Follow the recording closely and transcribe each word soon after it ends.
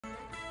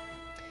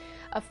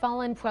A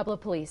fallen Pueblo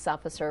police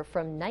officer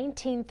from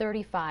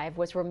 1935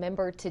 was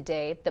remembered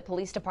today. The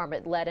police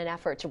department led an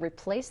effort to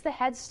replace the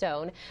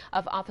headstone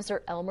of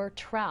Officer Elmer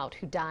Trout,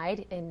 who died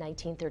in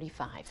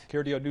 1935.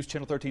 KRDO News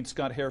Channel 13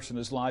 Scott Harrison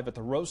is live at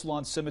the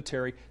Roselawn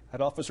Cemetery at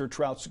Officer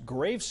Trout's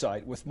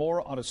gravesite with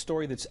more on a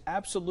story that's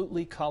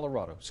absolutely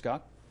Colorado.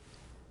 Scott?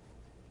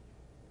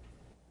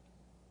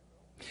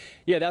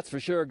 Yeah, that's for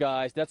sure,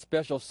 guys. That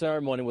special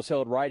ceremony was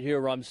held right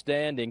here where I'm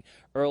standing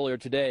earlier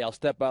today. I'll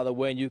step out of the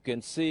way and you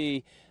can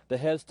see the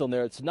headstone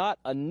there. It's not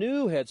a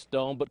new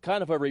headstone, but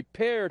kind of a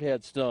repaired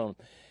headstone.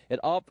 It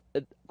of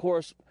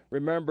course,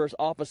 remembers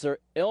Officer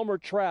Elmer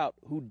Trout,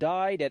 who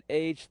died at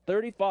age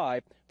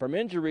 35 from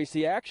injuries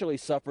he actually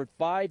suffered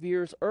 5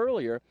 years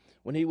earlier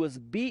when he was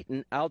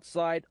beaten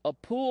outside a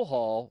pool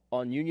hall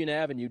on Union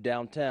Avenue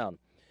downtown.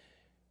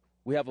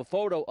 We have a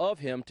photo of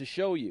him to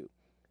show you.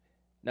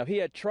 Now, he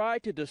had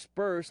tried to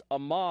disperse a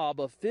mob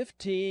of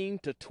 15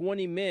 to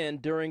 20 men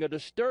during a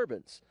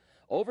disturbance.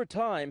 Over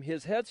time,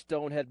 his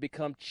headstone had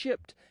become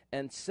chipped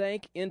and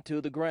sank into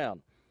the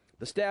ground.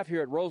 The staff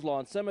here at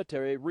Roselawn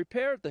Cemetery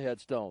repaired the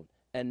headstone,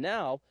 and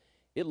now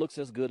it looks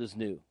as good as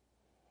new.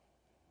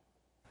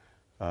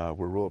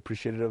 We're real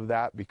appreciative of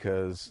that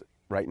because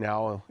right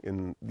now,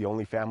 in the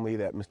only family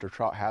that Mr.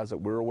 Trout has that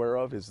we're aware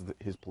of is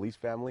his police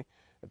family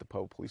at the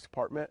Pueblo Police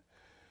Department.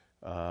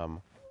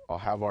 I'll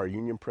have our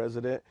union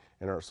president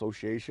and our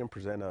association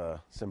present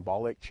a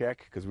symbolic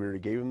check, because we already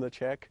gave him the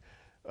check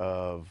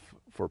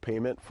for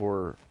payment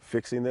for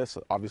fixing this.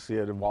 Obviously,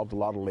 it involved a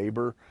lot of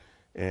labor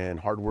and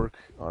hard work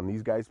on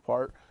these guys'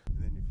 part. And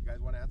then if you guys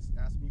want to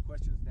ask me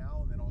questions now,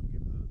 and then I'll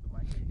give the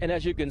mic. And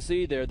as you can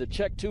see there, the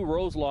check to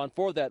Roselawn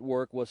for that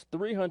work was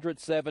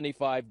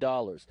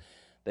 $375.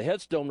 The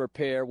headstone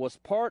repair was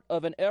part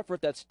of an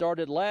effort that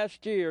started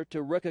last year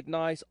to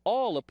recognize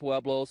all of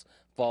Pueblo's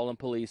fallen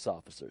police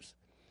officers.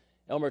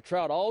 Elmer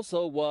Trout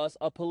also was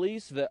a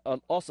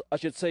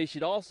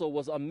she also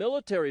was a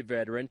military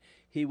veteran.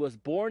 He was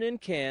born in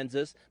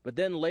Kansas, but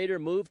then later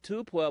moved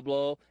to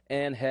Pueblo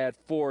and had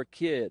 4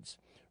 kids.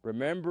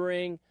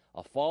 Remembering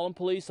a fallen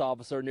police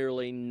officer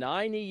nearly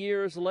 90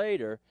 years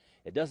later,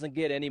 it doesn't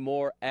get any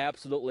more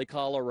absolutely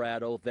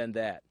Colorado than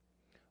that.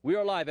 We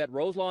are live at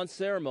Roselawn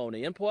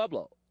Ceremony in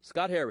Pueblo.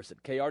 Scott Harrison,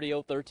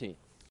 KRDO 13.